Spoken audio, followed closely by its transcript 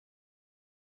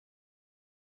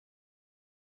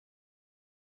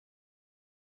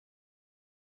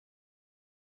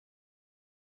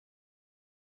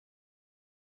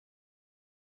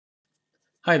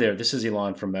Hi there, this is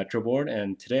Elon from Metroboard,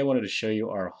 and today I wanted to show you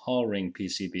our Hall ring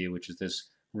PCB, which is this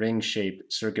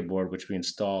ring-shaped circuit board which we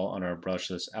install on our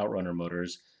brushless Outrunner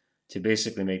motors to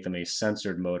basically make them a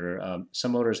sensored motor.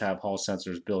 Some motors have Hall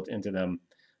sensors built into them,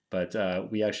 but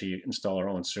we actually install our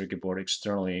own circuit board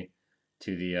externally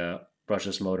to the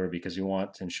brushless motor because we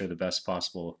want to ensure the best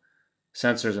possible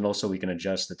sensors, and also we can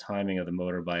adjust the timing of the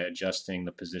motor by adjusting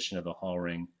the position of the Hall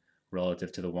ring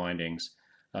relative to the windings.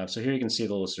 So here you can see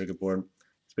the little circuit board.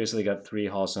 It's basically got three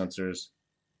Hall sensors,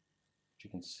 which you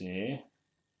can see.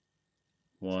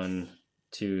 1,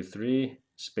 2, 3,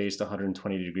 spaced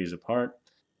 120 degrees apart.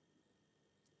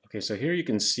 Okay, so here you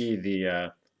can see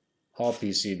the Hall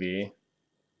PCB,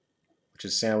 which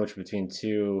is sandwiched between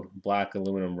two black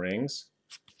aluminum rings.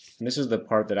 And this is the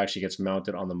part that actually gets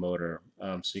mounted on the motor.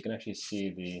 So you can actually see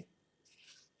the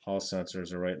Hall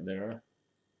sensors are right there.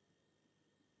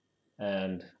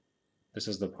 And this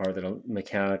is the part that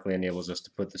mechanically enables us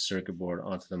to put the circuit board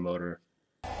onto the motor.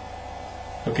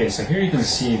 Okay, so here you can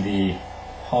see the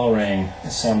Hall ring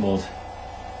assembled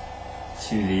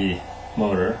to the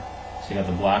motor. So you got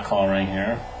the black Hall ring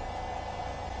here,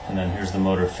 and then here's the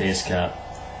motor face cap.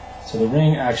 So the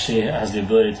ring actually has the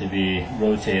ability to be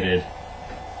rotated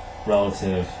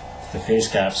relative to the face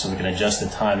cap so we can adjust the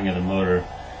timing of the motor.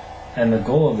 And the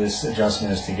goal of this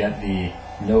adjustment is to get the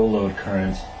no load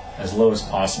current as low as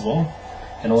possible,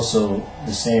 and also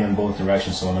the same in both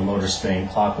directions. So when the motor is spinning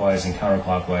clockwise and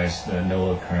counterclockwise, the no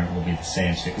load current will be the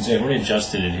same. So you can see I've already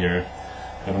adjusted it here.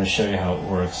 I'm going to show you how it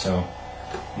works. So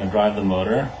I'm going to drive the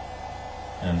motor,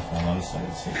 and hold on a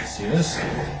second so you can see this.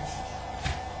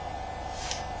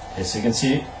 Okay, so you can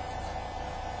see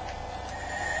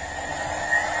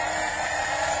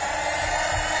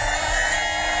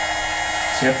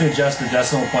so you have to adjust the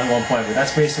decimal point 1 point, but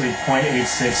that's basically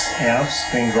 0.86 amps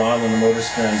being drawn when the motor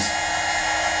spins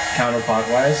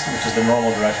counterclockwise, which is the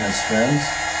normal direction it spins.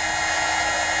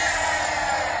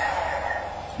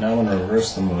 Now I'm going to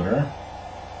reverse the motor.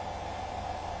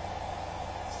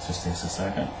 It just takes a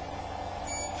second.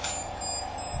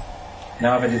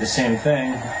 Now if I do the same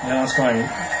thing, now it's going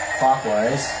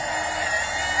clockwise.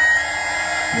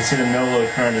 You can see the no load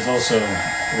current is also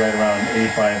right around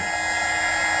 85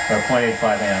 or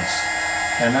 0.85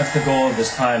 amps. And that's the goal of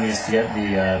this timing, is to get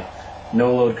the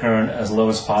no load current as low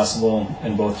as possible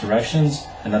in both directions,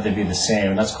 and that they be the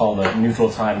same. And that's called the neutral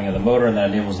timing of the motor, and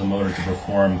that enables the motor to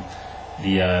perform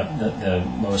the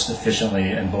most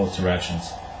efficiently in both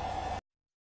directions.